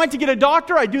 If I went to get a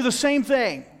doctor, I'd do the same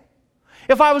thing.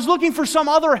 If I was looking for some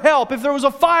other help, if there was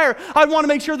a fire, I'd want to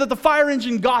make sure that the fire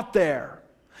engine got there.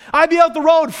 I'd be out the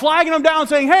road flagging them down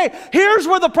saying, "Hey, here's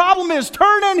where the problem is.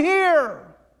 Turn in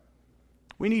here.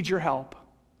 We need your help."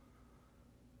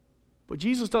 But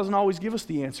Jesus doesn't always give us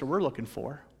the answer we're looking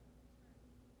for.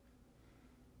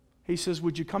 He says,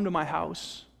 "Would you come to my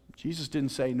house?" Jesus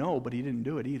didn't say no, but He didn't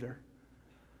do it either.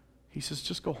 He says,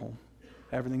 "Just go home.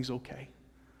 Everything's okay.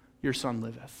 your son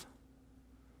liveth.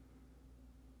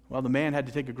 Well, the man had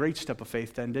to take a great step of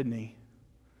faith then, didn't he?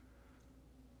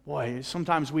 Boy,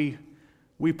 sometimes we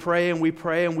pray and we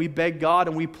pray and we beg God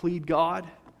and we plead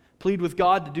with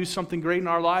God to do something great in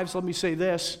our lives. Let me say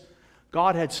this,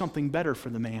 God had something better for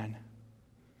the man.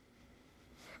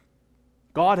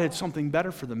 God had something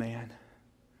better for the man.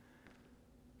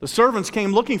 The servants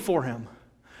came looking for him.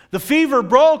 The fever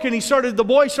broke and the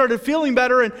boy started feeling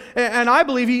better, and I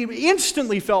believe he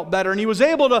instantly felt better, and he was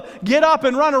able to get up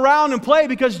and run around and play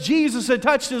because Jesus had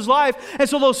touched his life. And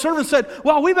so those servants said,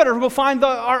 well, we better go find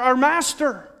our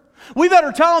master. We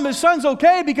better tell him his son's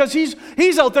okay because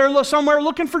he's out there somewhere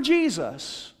looking for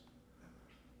Jesus.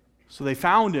 So they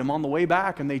found him on the way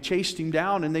back and they chased him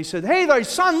down and they said, hey, thy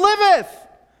son liveth.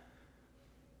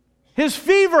 His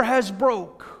fever has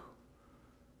broke.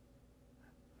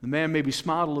 The man maybe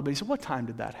smiled a little bit. He said, what time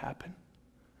did that happen?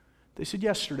 They said,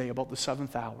 yesterday about the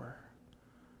 7th hour.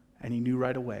 And he knew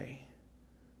right away.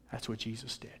 That's what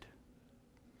Jesus did.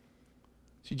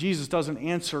 See, Jesus doesn't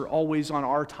answer always on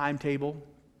our timetable.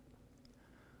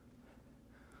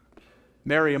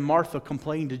 Mary and Martha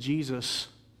complained to Jesus,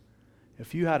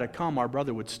 if you had to come, our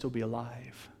brother would still be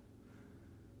alive.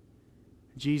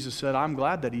 Jesus said, I'm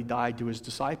glad that he died to his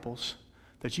disciples,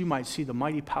 that you might see the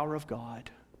mighty power of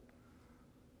God.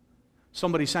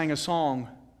 Somebody sang a song,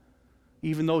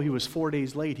 even though he was 4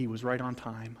 days late, he was right on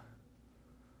time.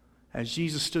 As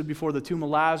Jesus stood before the tomb of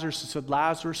Lazarus and said,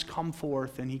 Lazarus, come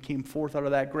forth, and he came forth out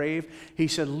of that grave, he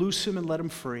said, loose him and let him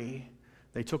free.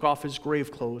 They took off his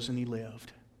grave clothes and he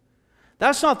lived.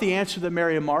 That's not the answer that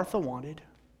Mary and Martha wanted.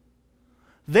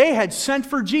 They had sent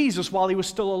for Jesus while he was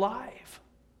still alive.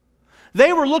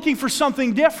 They were looking for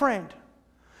something different.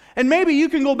 And maybe you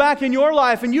can go back in your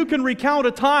life and you can recount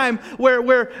a time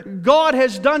where God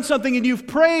has done something and you've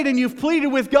prayed and you've pleaded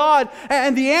with God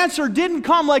and the answer didn't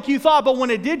come like you thought, but when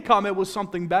it did come, it was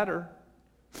something better.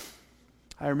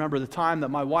 I remember the time that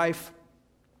my wife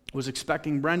was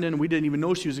expecting Brendan. We didn't even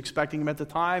know she was expecting him at the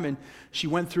time, and she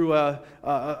went through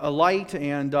a light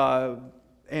and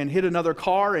hit another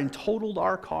car and totaled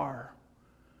our car.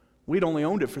 We'd only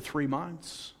owned it for 3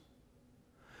 months.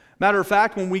 Matter of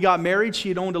fact, when we got married, she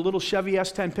had owned a little Chevy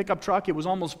S10 pickup truck. It was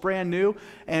almost brand new.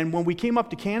 And when we came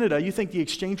up to Canada, you think the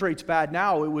exchange rate's bad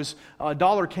now. It was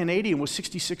 $1 Canadian was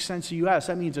 66 cents US.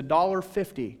 That means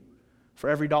 $1.50 for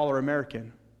every $1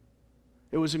 American.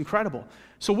 It was incredible.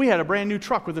 So we had a brand new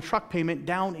truck with a truck payment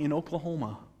down in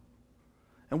Oklahoma.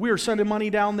 And we were sending money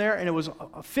down there, and it was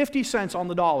 50 cents on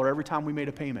the dollar every time we made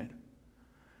a payment.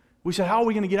 We said, how are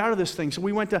we going to get out of this thing? So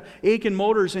we went to Aiken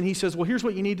Motors, and he says, well, here's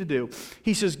what you need to do.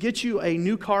 He says, get you a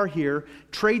new car here,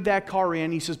 trade that car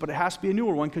in. He says, but it has to be a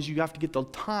newer one because you have to get the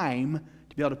time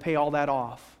to be able to pay all that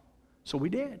off. So we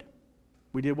did.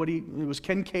 We did it was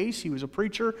Ken Case. He was a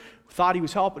preacher, thought he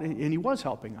was helping, and he was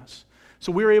helping us.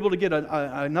 So we were able to get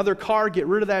another car, get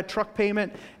rid of that truck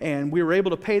payment, and we were able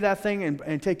to pay that thing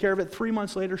and take care of it. 3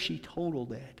 months later, she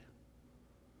totaled it.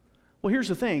 Well, here's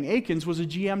the thing. Aikens was a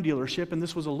GM dealership, and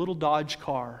this was a little Dodge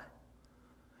car.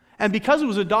 And because it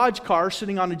was a Dodge car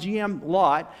sitting on a GM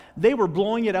lot, they were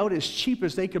blowing it out as cheap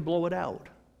as they could blow it out.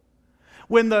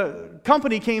 When the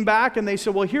company came back and they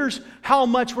said, well, here's how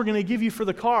much we're going to give you for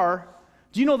the car,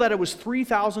 do you know that it was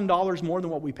 $3,000 more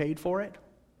than what we paid for it?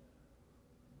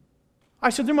 I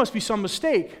said, there must be some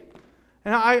mistake.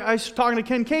 And I was talking to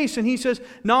Ken Case, and he says,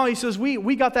 no, he says,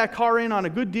 we got that car in on a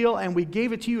good deal, and we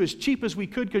gave it to you as cheap as we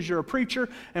could because you're a preacher,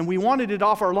 and we wanted it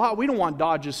off our lot. We don't want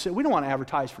Dodge, we don't want to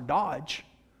advertise for Dodge.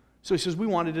 So he says, we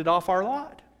wanted it off our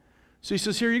lot. So he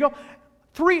says, here you go.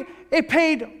 It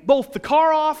paid both the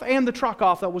car off and the truck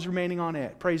off that was remaining on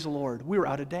it. Praise the Lord. We were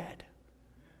out of debt.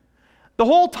 The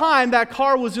whole time that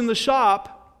car was in the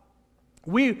shop,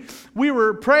 we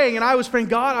were praying, and I was praying,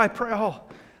 God, I pray,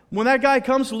 when that guy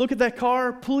comes to look at that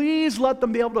car, please let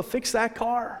them be able to fix that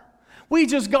car. We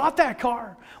just got that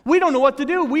car. We don't know what to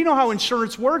do. We know how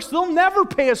insurance works. They'll never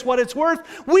pay us what it's worth.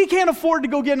 We can't afford to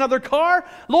go get another car.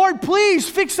 Lord, please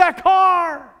fix that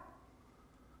car.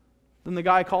 Then the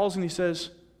guy calls and he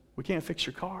says, we can't fix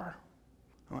your car.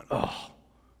 I went,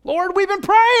 Lord, we've been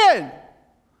praying.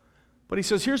 But he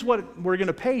says, here's what we're going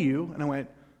to pay you. And I went,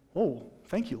 oh,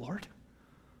 thank you, Lord.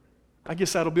 I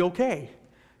guess that'll be okay.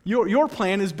 Your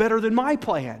plan is better than my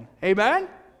plan. Amen?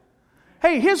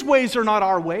 Hey, his ways are not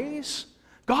our ways.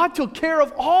 God took care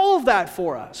of all of that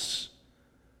for us.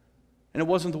 And it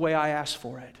wasn't the way I asked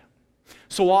for it.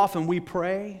 So often we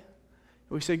pray.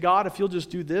 We say, God, if you'll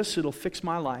just do this, it'll fix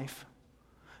my life.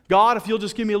 God, if you'll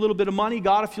just give me a little bit of money.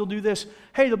 God, if you'll do this.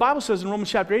 Hey, the Bible says in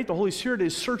Romans chapter 8, the Holy Spirit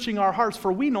is searching our hearts,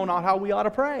 for we know not how we ought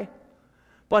to pray.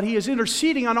 But He is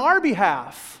interceding on our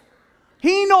behalf.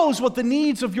 He knows what the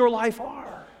needs of your life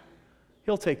are.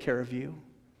 He'll take care of you.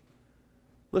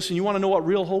 Listen, you want to know what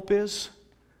real hope is?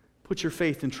 Put your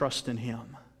faith and trust in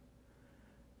Him.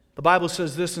 The Bible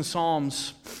says this in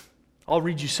Psalms. I'll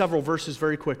read you several verses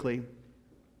very quickly.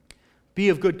 Be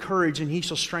of good courage, and He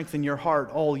shall strengthen your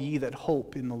heart, all ye that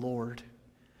hope in the Lord.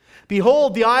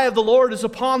 Behold, the eye of the Lord is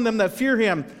upon them that fear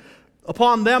Him,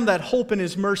 upon them that hope in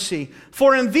His mercy.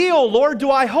 For in Thee, O Lord, do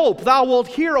I hope. Thou wilt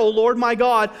hear, O Lord my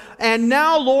God. And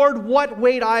now, Lord, what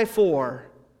wait I for?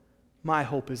 My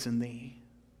hope is in Thee.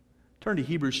 Turn to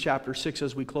Hebrews chapter 6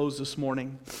 as we close this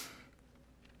morning.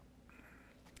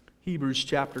 Hebrews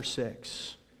chapter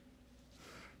 6.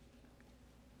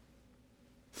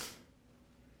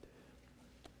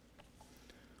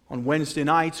 On Wednesday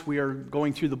nights, we are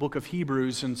going through the book of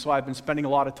Hebrews, and so I've been spending a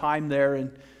lot of time there,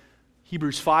 in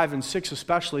Hebrews 5 and 6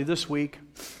 especially this week.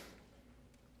 And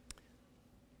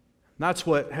that's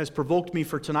what has provoked me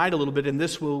for tonight a little bit, and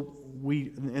this will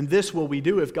we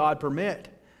do if God permit.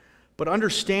 But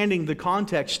understanding the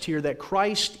context here that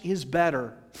Christ is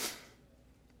better.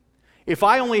 If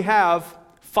I only have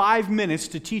 5 minutes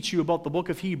to teach you about the book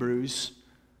of Hebrews,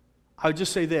 I would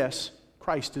just say this: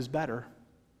 Christ is better.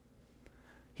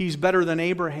 He's better than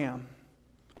Abraham,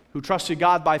 who trusted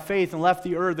God by faith and left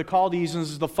the Ur the Chaldees and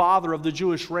is the father of the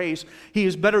Jewish race. He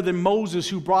is better than Moses,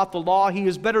 who brought the law. He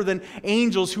is better than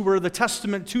angels, who were the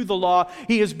testament to the law.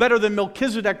 He is better than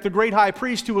Melchizedek, the great high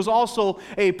priest, who was also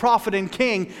a prophet and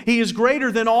king. He is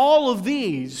greater than all of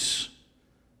these.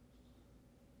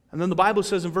 And then the Bible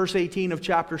says in verse 18 of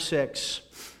chapter 6,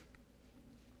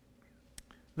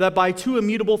 that by two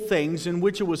immutable things in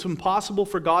which it was impossible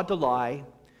for God to lie,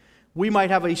 we might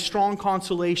have a strong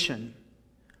consolation,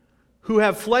 who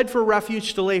have fled for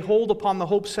refuge to lay hold upon the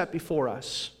hope set before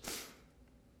us.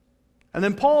 And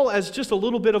then Paul, as just a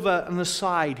little bit of an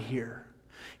aside here,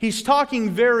 he's talking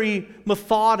very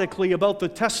methodically about the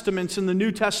testaments in the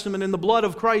New Testament and the blood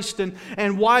of Christ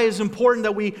and why it's important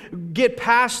that we get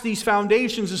past these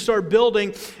foundations and start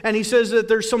building. And he says that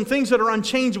there's some things that are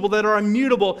unchangeable, that are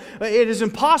immutable. It is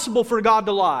impossible for God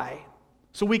to lie.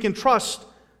 So we can trust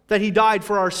that He died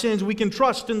for our sins. We can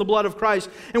trust in the blood of Christ.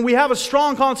 And we have a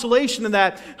strong consolation in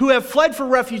that, who have fled for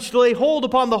refuge to lay hold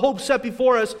upon the hope set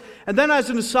before us. And then as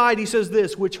an aside, he says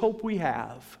this: which hope we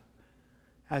have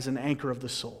as an anchor of the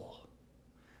soul,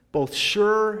 both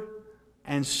sure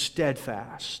and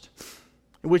steadfast,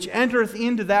 which entereth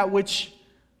into that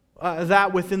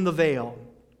within the veil,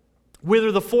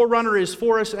 whither the forerunner is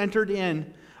for us entered,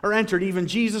 even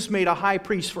Jesus made a high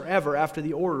priest forever after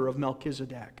the order of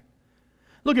Melchizedek.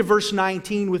 Look at verse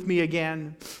 19 with me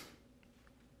again.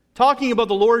 Talking about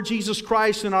the Lord Jesus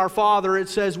Christ and our Father, it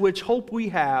says, which hope we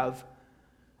have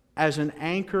as an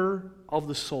anchor of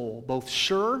the soul, both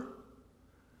sure.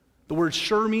 The word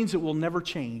sure means it will never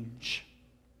change.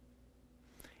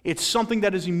 It's something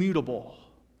that is immutable,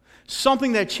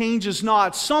 something that changes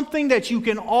not, something that you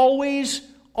can always,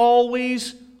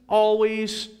 always,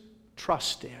 always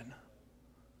trust in.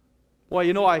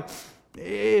 Well,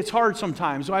 it's hard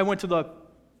sometimes. I went to the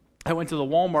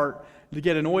Walmart to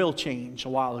get an oil change a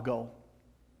while ago.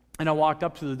 And I walked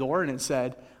up to the door and it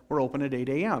said, we're open at 8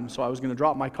 a.m. So I was going to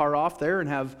drop my car off there and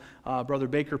have Brother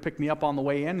Baker pick me up on the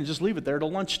way in and just leave it there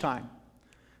till lunchtime.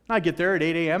 And I get there at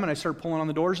 8 a.m. and I start pulling on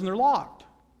the doors and they're locked.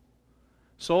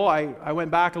 So I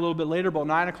went back a little bit later, about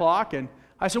 9 o'clock, and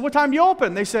I said, what time do you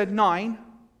open? They said, 9.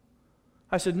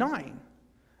 I said, 9.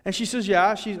 And she says, yeah.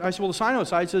 I said, well, the sign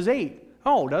outside says 8.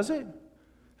 Oh, does it?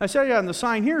 I said, yeah, and the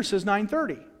sign here says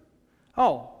 9:30.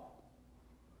 Oh.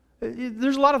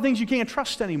 There's a lot of things you can't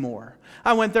trust anymore.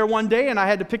 I went there one day and I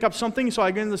had to pick up something, so I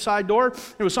get in the side door.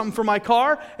 It was something for my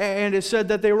car, and it said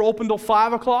that they were open till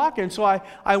 5 o'clock. And so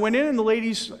I went in, and the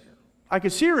ladies, I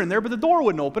could see her in there, but the door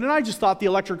wouldn't open. And I just thought the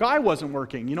electric eye wasn't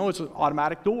working. You know, it's an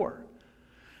automatic door.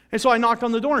 And so I knocked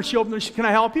on the door, and she opened it. She said, can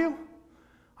I help you?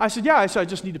 I said, yeah. I said, I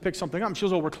just need to pick something up. She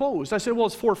goes, oh, we're closed. I said, well,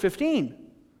 it's 4:15.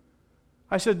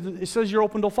 I said, it says you're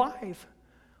open till 5.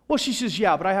 Well, she says,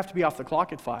 yeah, but I have to be off the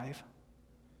clock at 5.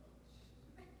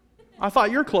 I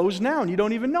thought you're closed now and you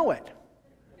don't even know it.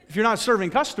 If you're not serving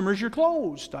customers, you're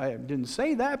closed. I didn't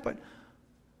say that, but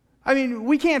I mean,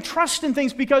 we can't trust in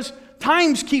things because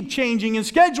times keep changing and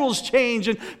schedules change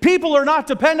and people are not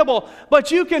dependable.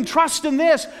 But you can trust in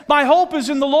this. My hope is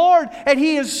in the Lord, and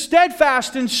He is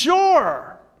steadfast and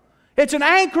sure. It's an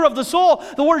anchor of the soul.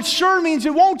 The word sure means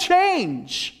it won't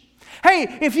change.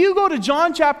 Hey, if you go to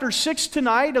John chapter 6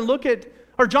 tonight and look at,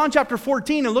 or John chapter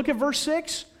 14 and look at verse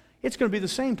 6, it's going to be the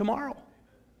same tomorrow.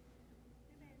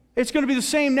 It's going to be the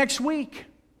same next week.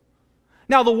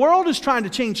 Now, the world is trying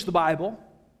to change the Bible,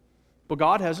 but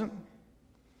God hasn't.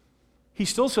 He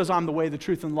still says, I'm the way, the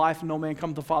truth, and the life, and no man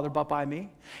comes to the Father but by me.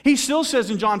 He still says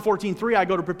in John 14:3, I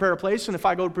go to prepare a place, and if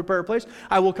I go to prepare a place,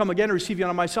 I will come again and receive you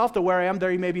unto myself, that where I am,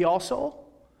 there you may be also.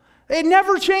 It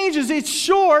never changes. It's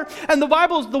sure. And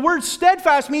the word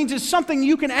steadfast means it's something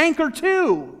you can anchor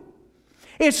to.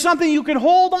 It's something you can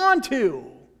hold on to.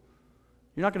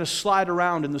 You're not going to slide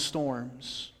around in the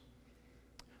storms.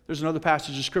 There's another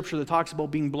passage of Scripture that talks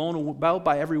about being blown about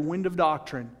by every wind of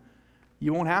doctrine.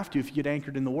 You won't have to if you get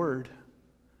anchored in the Word.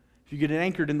 If you get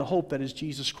anchored in the hope that is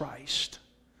Jesus Christ.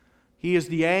 He is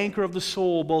the anchor of the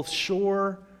soul, both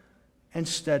sure and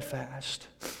steadfast.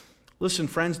 Listen,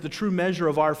 friends, the true measure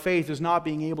of our faith is not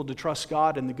being able to trust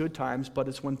God in the good times, but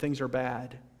it's when things are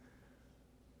bad.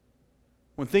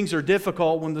 When things are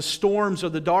difficult, when the storms are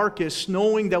the darkest,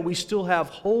 knowing that we still have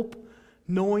hope,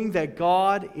 knowing that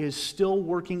God is still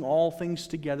working all things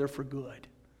together for good.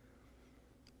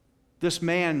 This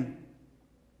man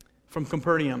from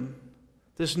Capernaum,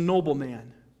 this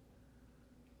nobleman,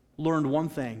 learned one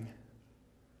thing: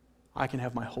 I can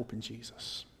have my hope in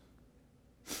Jesus.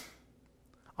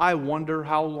 I wonder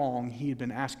how long he had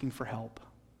been asking for help.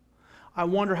 I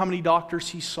wonder how many doctors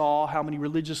he saw, how many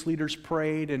religious leaders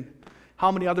prayed, and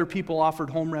how many other people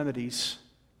offered home remedies.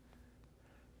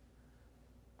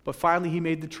 But finally he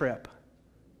made the trip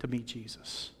to meet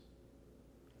Jesus.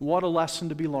 What a lesson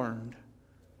to be learned.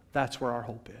 That's where our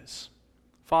hope is.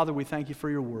 Father, we thank you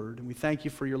for your word, and we thank you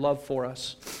for your love for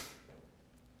us.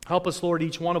 Help us, Lord,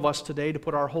 each one of us today to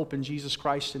put our hope in Jesus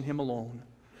Christ and him alone.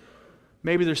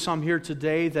 Maybe there's some here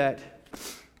today that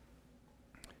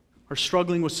are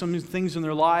struggling with some things in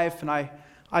their life, and I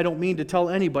don't mean to tell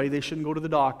anybody they shouldn't go to the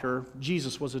doctor.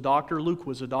 Jesus was a doctor. Luke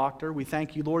was a doctor. We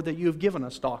thank you, Lord, that you have given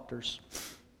us doctors.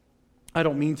 I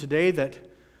don't mean today that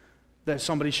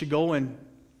somebody should go and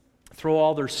throw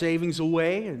all their savings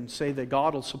away and say that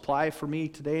God will supply for me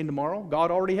today and tomorrow. God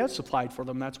already has supplied for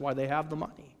them. That's why they have the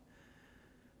money.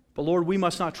 But Lord, we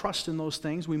must not trust in those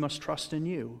things. We must trust in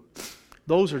you.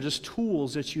 Those are just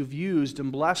tools that you've used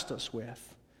and blessed us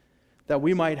with, that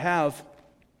we might have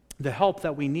the help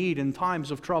that we need in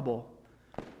times of trouble.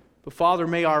 But Father,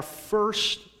 may our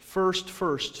first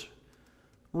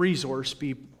resource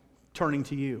be turning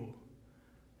to you.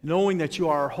 Knowing that you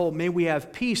are our hope. May we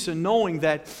have peace in knowing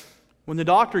that when the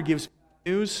doctor gives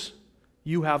news,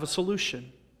 you have a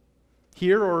solution,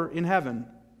 here or in heaven.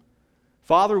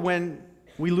 Father, when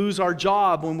we lose our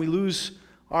job, when we lose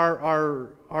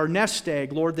our nest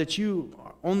egg, Lord, that you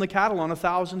own the cattle on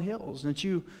 1,000 hills, and that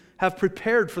you have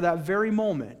prepared for that very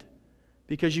moment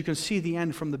because you can see the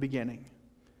end from the beginning.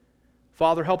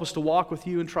 Father, help us to walk with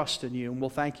you and trust in you, and we'll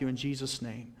thank you in Jesus'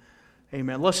 name.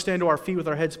 Amen. Let's stand to our feet with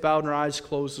our heads bowed and our eyes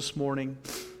closed this morning.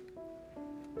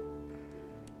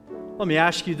 Let me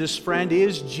ask you this, friend.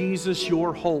 Is Jesus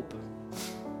your hope?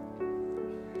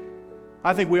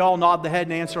 I think we all nod the head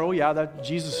and answer, oh yeah, that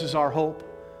Jesus is our hope.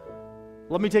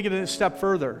 Let me take it a step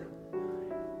further.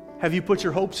 Have you put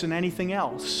your hopes in anything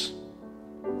else?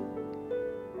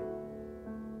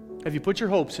 Have you put your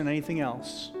hopes in anything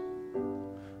else?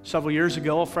 Several years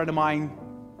ago, a friend of mine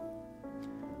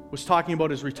was talking about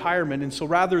his retirement, and so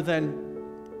rather than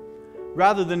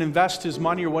invest his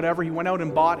money or whatever, he went out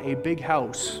and bought a big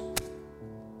house.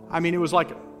 I mean, it was like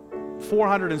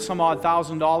 $400 and some odd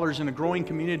thousand in a growing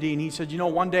community, and he said, you know,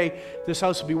 one day this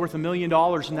house will be worth $1 million,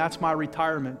 and that's my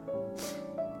retirement.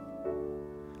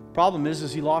 Problem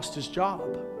is he lost his job.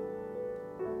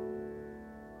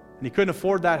 And he couldn't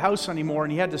afford that house anymore,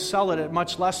 and he had to sell it at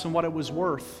much less than what it was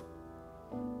worth.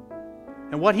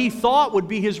 And what he thought would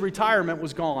be his retirement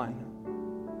was gone.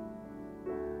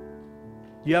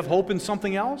 Do you have hope in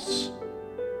something else?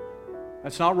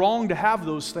 It's not wrong to have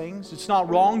those things. It's not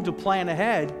wrong to plan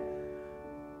ahead.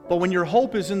 But when your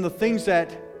hope is in the things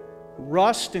that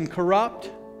rust and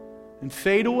corrupt and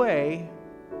fade away,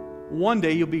 one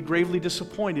day you'll be gravely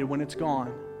disappointed when it's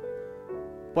gone.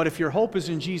 But if your hope is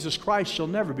in Jesus Christ, you'll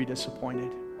never be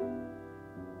disappointed.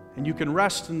 And you can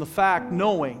rest in the fact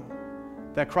knowing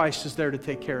that Christ is there to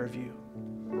take care of you.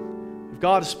 If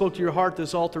God has spoke to your heart,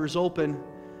 this altar is open.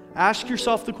 Ask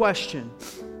yourself the question,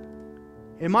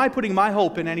 am I putting my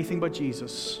hope in anything but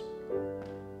Jesus?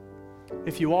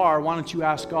 If you are, why don't you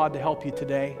ask God to help you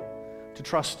today to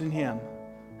trust in Him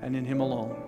and in Him alone?